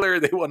Hitler,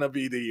 they want to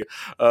be the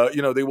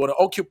they want to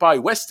occupy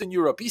Western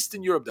Europe,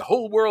 Eastern Europe, the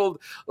whole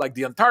world, like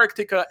the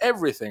Antarctica,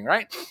 everything,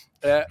 right?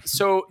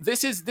 So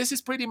this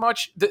is pretty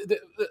much the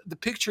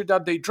picture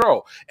that they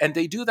draw, and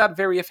they do that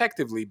very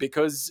effectively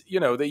because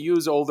they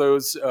use all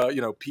those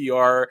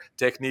PR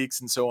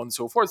techniques and so on and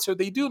so forth. So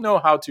they do know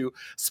how to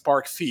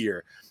spark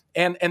fear.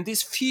 And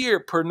this fear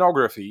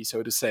pornography,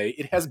 so to say,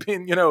 it has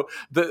been,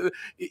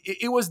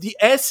 it was the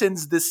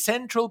essence, the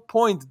central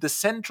point, the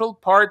central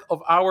part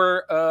of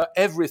our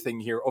everything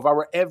here, of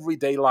our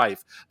everyday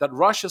life, that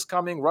Russia's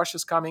coming.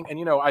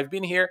 And I've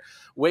been here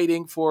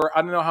waiting for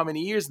I don't know how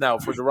many years now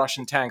for the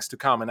Russian tanks to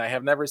come, and I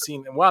have never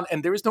seen one.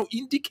 And there is no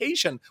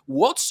indication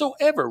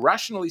whatsoever,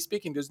 rationally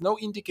speaking, there's no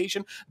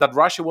indication that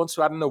Russia wants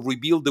to, I don't know,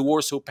 rebuild the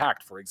Warsaw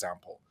Pact, for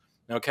example.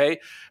 Okay,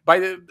 by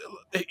the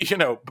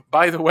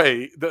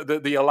way,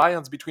 the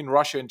alliance between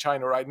Russia and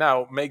China right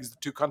now makes the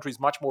two countries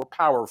much more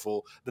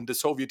powerful than the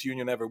Soviet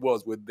Union ever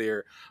was with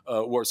their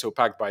Warsaw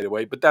Pact, by the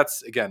way. But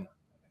that's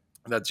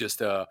just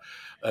a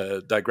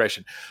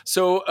digression.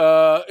 So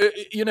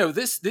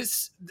this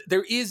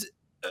there is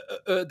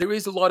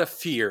a lot of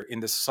fear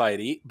in the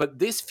society, but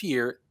this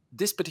fear,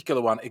 this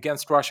particular one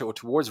against Russia or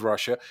towards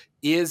Russia,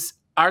 is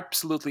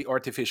absolutely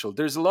artificial.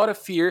 There's a lot of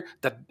fear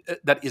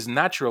that is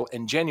natural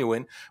and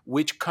genuine,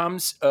 which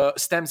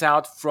stems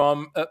out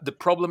from the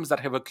problems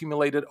that have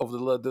accumulated over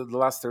the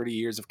last 30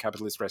 years of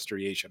capitalist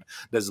restoration.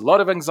 There's a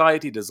lot of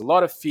anxiety, there's a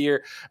lot of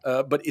fear,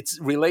 but it's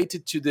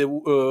related to the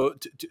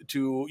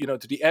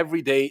to the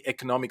everyday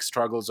economic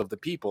struggles of the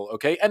people,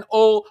 okay, and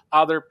all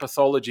other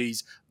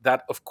pathologies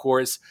that, of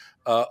course,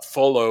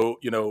 follow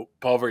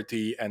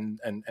poverty and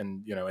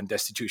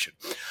destitution.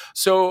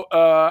 So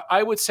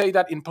I would say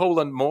that in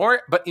Poland more,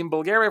 but in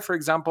Bulgaria, for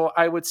example,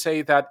 I would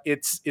say that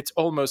it's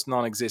almost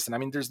non-existent. I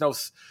mean, there's no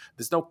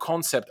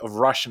concept of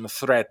Russian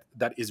threat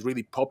that is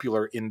really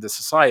popular in the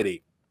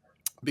society,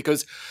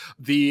 because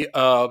the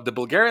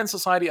Bulgarian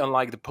society,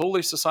 unlike the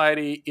Polish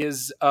society,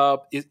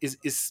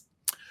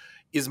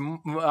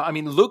 I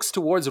mean, looks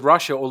towards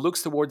Russia or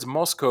looks towards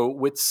Moscow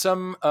with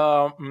some,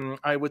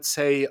 I would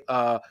say,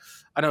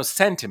 I don't know,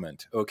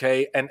 sentiment,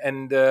 okay,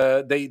 and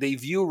they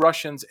view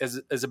Russians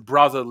as a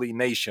brotherly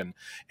nation,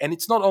 and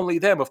it's not only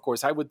them, of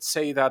course. I would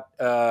say that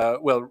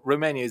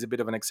Romania is a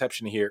bit of an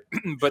exception here,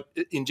 but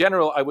in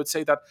general, I would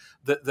say that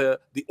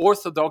the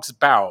Orthodox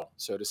bow,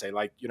 so to say,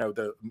 like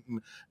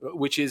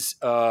which is.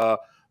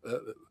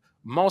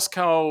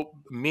 Moscow,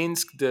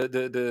 Minsk,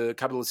 the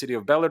capital city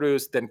of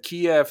Belarus, then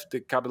Kiev, the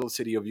capital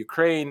city of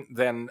Ukraine,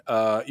 then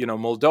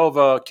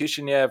Moldova,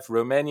 Chisinau,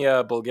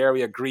 Romania,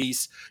 Bulgaria,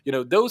 Greece.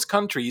 Those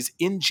countries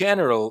in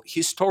general,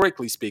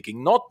 historically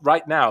speaking, not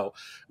right now,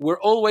 were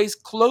always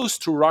close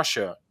to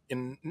Russia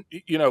in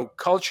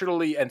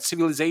culturally and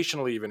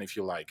civilizationally, even, if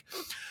you like.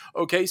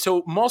 Okay,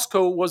 so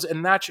Moscow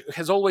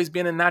has always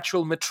been a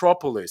natural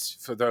metropolis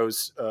for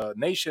those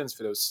nations,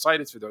 for those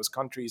societies, for those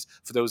countries,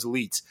 for those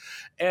elites.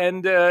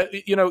 And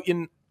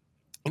in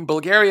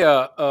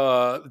Bulgaria,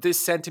 this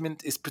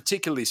sentiment is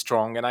particularly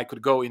strong, and I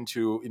could go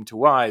into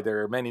why.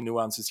 There are many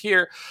nuances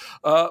here,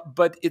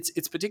 but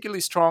it's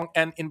particularly strong.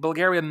 And in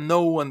Bulgaria,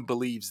 no one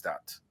believes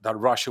that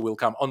Russia will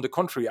come. On the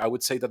contrary, I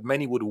would say that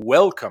many would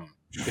welcome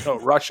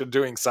Russia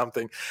doing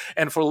something.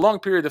 And for a long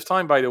period of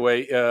time, by the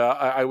way,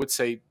 I would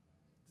say,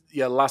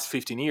 last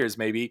 15 years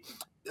maybe,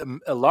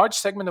 a large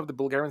segment of the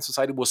Bulgarian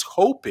society was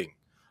hoping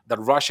that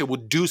Russia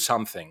would do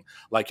something,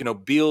 like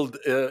build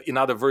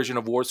another version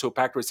of Warsaw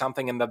Pact or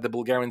something, and that the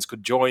Bulgarians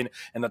could join,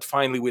 and that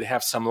finally we'd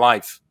have some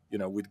life.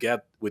 We'd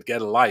get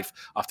a life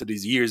after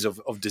these years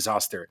of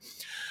disaster.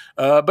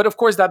 But of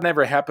course, that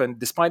never happened,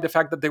 despite the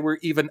fact that there were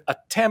even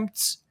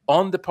attempts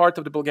on the part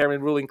of the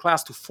Bulgarian ruling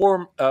class to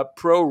form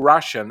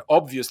pro-Russian,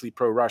 obviously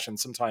pro-Russian,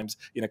 sometimes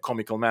in a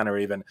comical manner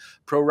even,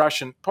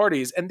 pro-Russian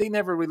parties, and they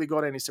never really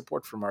got any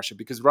support from Russia,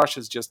 because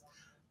Russia's just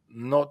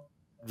not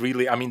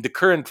really, I mean, the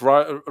current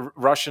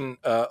Russian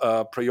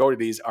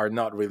priorities are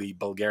not really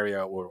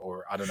Bulgaria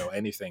or I don't know,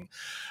 anything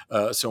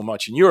so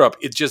much in Europe.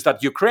 It's just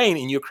that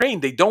in Ukraine,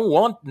 they don't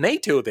want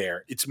NATO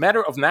there. It's a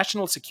matter of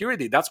national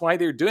security. That's why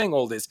they're doing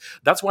all this.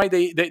 That's why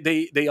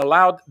they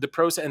allowed the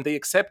process, and they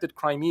accepted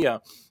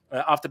Crimea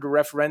after the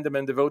referendum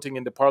and the voting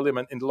in the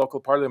parliament, in the local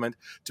parliament,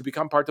 to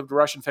become part of the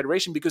Russian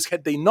Federation. Because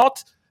had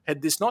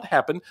this not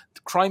happened,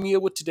 Crimea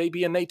would today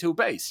be a NATO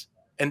base,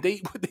 and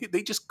they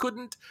just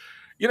couldn't.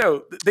 They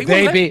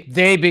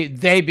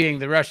being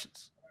the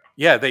Russians.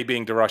 Yeah, they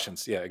being the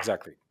Russians. Yeah,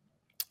 exactly.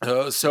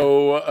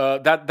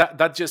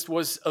 That just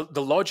was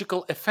the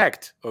logical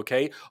effect,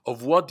 okay,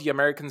 of what the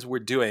Americans were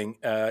doing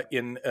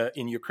in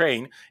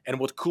Ukraine, and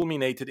what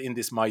culminated in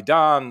this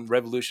Maidan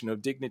revolution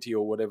of dignity,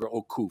 or whatever,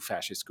 or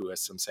fascist coup,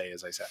 as some say,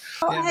 as I said.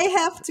 I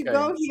have to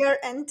go here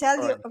and tell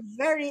you a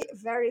very,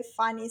 very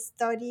funny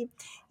story,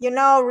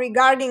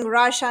 regarding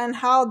Russia and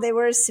how they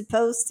were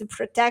supposed to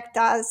protect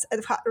us,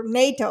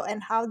 NATO,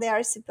 and how they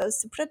are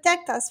supposed to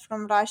protect us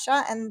from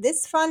Russia. And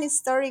this funny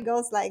story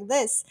goes like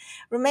this.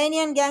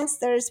 Romanian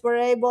gangsters were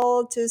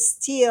able to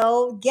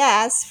steal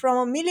gas from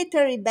a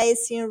military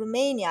base in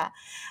Romania.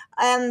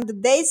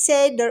 And they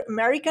say the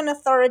American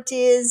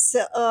authorities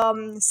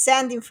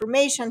send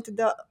information to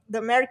the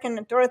American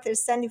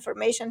authorities send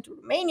information to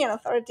Romanian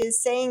authorities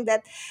saying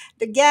that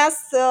the gas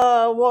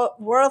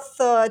worth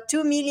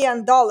 $2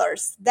 million,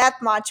 that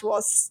much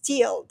was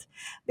stolen,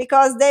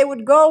 because they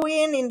would go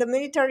in the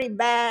military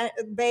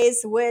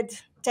base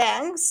with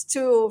tanks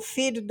to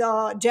feed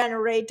the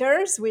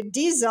generators with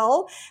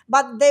diesel,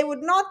 but they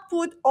would not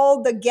put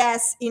all the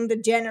gas in the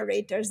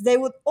generators. They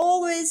would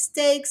always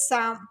take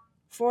some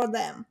for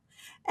them.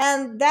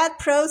 And that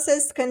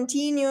process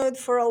continued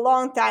for a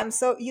long time.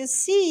 So you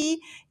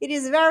see, it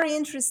is very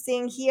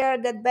interesting here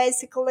that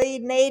basically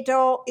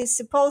NATO is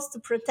supposed to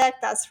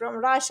protect us from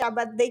Russia,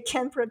 but they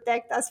can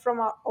protect us from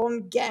our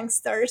own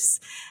gangsters.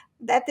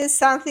 That is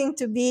something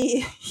to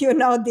be,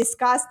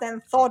 discussed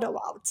and thought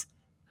about.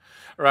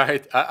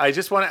 Right. I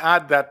just want to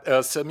add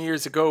that some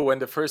years ago, when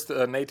the first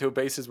NATO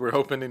bases were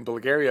opened in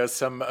Bulgaria,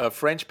 some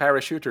French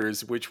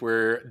parachuters, which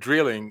were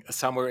drilling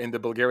somewhere in the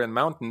Bulgarian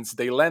mountains,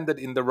 they landed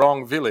in the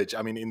wrong village,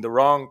 in the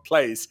wrong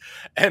place,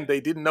 and they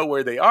didn't know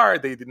where they are.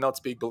 They did not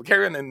speak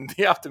Bulgarian, and in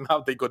the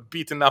aftermath, they got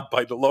beaten up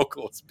by the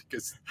locals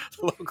because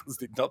the locals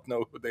did not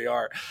know who they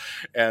are.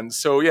 And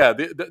so, yeah,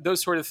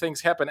 those sort of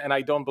things happen, and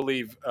I don't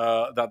believe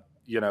that,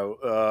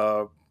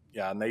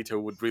 NATO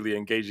would really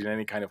engage in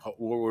any kind of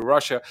war with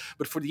Russia.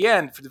 But for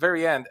the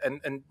very end,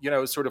 and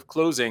sort of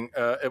closing,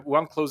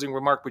 one closing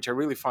remark which I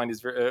really find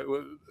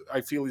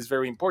I feel is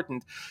very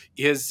important,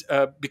 is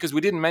because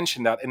we didn't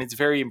mention that, and it's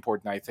very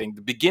important. I think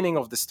the beginning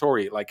of the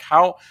story, like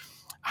how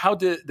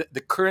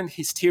the current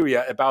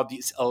hysteria about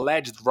this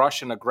alleged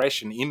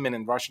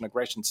imminent Russian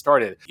aggression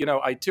started.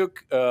 I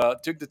took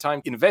the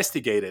time to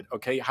investigate it,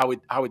 okay,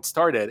 how it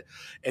started,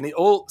 and it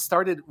all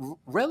started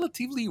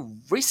relatively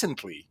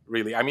recently,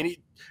 really.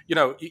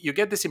 You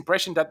get this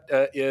impression that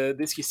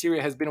this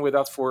hysteria has been with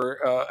us for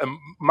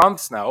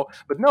months now,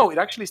 but no, it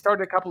actually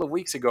started a couple of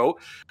weeks ago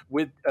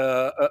with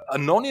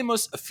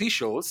anonymous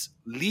officials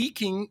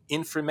leaking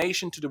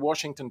information to the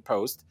Washington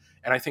Post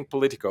and I think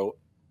Politico,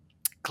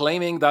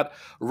 claiming that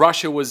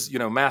Russia was,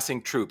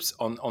 massing troops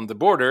on the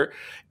border.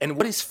 And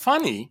what is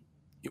funny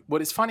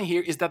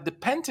here is that the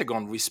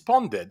Pentagon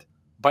responded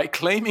by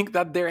claiming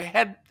that there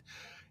had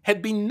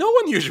been no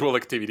unusual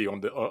activity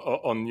on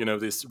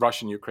this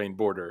Russian-Ukraine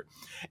border,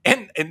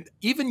 and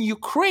even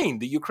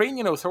the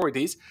Ukrainian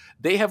authorities,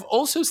 they have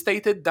also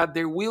stated that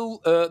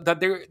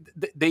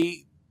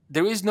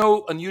there is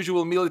no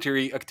unusual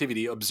military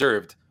activity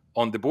observed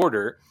on the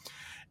border.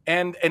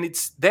 And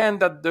it's then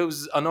that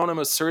those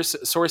anonymous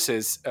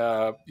sources,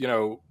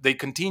 they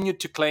continued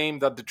to claim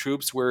that the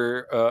troops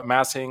were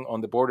massing on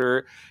the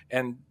border,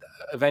 and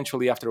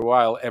eventually, after a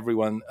while,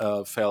 everyone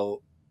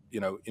fell,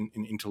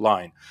 into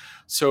line.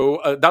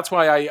 So that's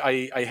why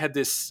I had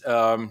this.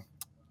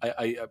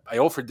 I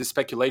offered this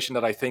speculation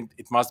that I think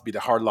it must be the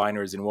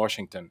hardliners in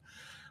Washington,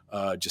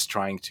 just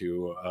trying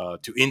to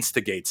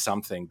instigate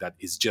something that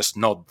is just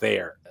not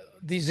there.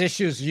 These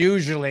issues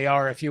usually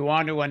are, if you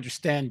want to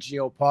understand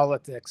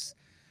geopolitics,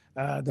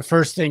 the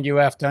first thing you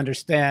have to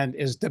understand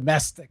is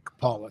domestic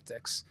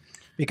politics,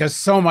 because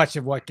so much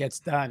of what gets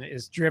done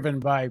is driven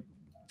by,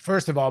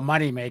 first of all,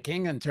 money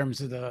making in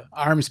terms of the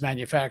arms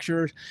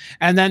manufacturers,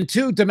 and then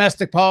two,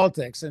 domestic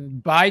politics.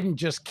 And Biden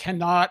just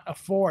cannot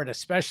afford,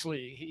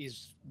 especially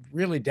he's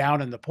really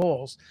down in the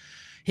polls,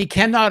 he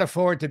cannot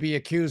afford to be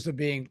accused of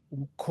being,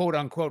 quote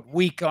unquote,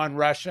 weak on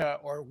Russia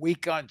or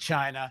weak on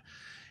China.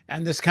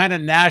 And this kind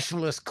of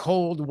nationalist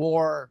Cold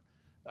War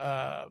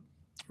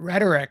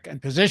rhetoric and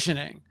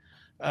positioning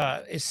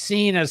is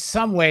seen as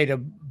some way to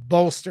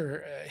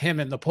bolster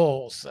him in the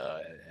polls.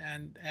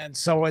 And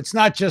so it's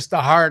not just the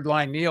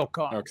hardline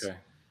neocons. Okay.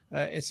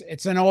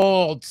 It's an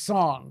old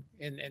song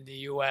in the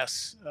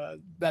U.S.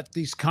 That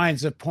these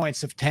kinds of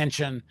points of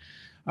tension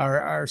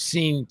are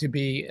seen to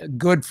be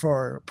good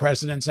for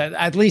presidents.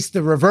 At least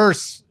the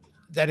reverse,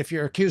 that if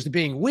you're accused of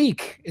being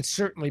weak, it's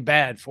certainly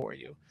bad for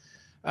you.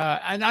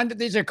 And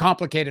these are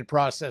complicated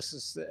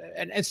processes,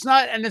 and it's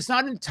not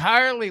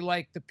entirely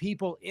like the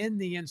people in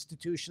the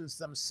institutions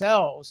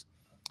themselves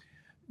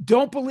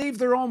don't believe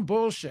their own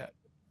bullshit.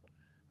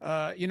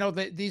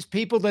 These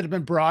people that have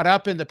been brought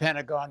up in the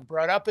Pentagon,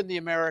 brought up in the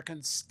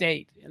American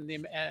state,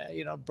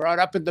 brought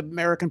up in the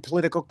American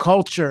political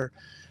culture,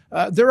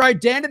 their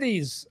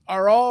identities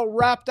are all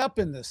wrapped up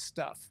in this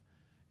stuff,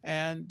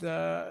 and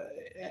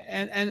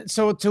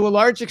so to a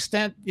large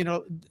extent,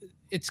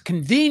 it's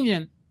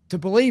convenient to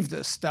believe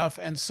this stuff,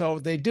 and so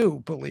they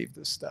do believe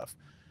this stuff.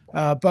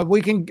 But we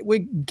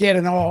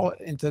get all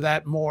into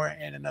that more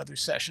in another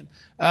session.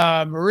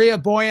 Maria,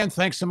 Boyan,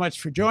 thanks so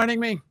much for joining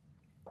me.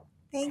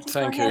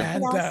 Thank you.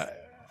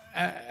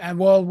 And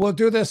we'll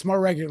do this more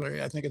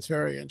regularly. I think it's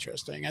very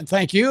interesting. And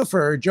thank you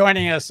for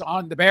joining us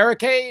on the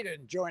Barricade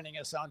and joining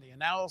us on the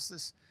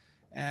analysis.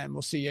 And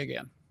we'll see you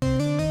again.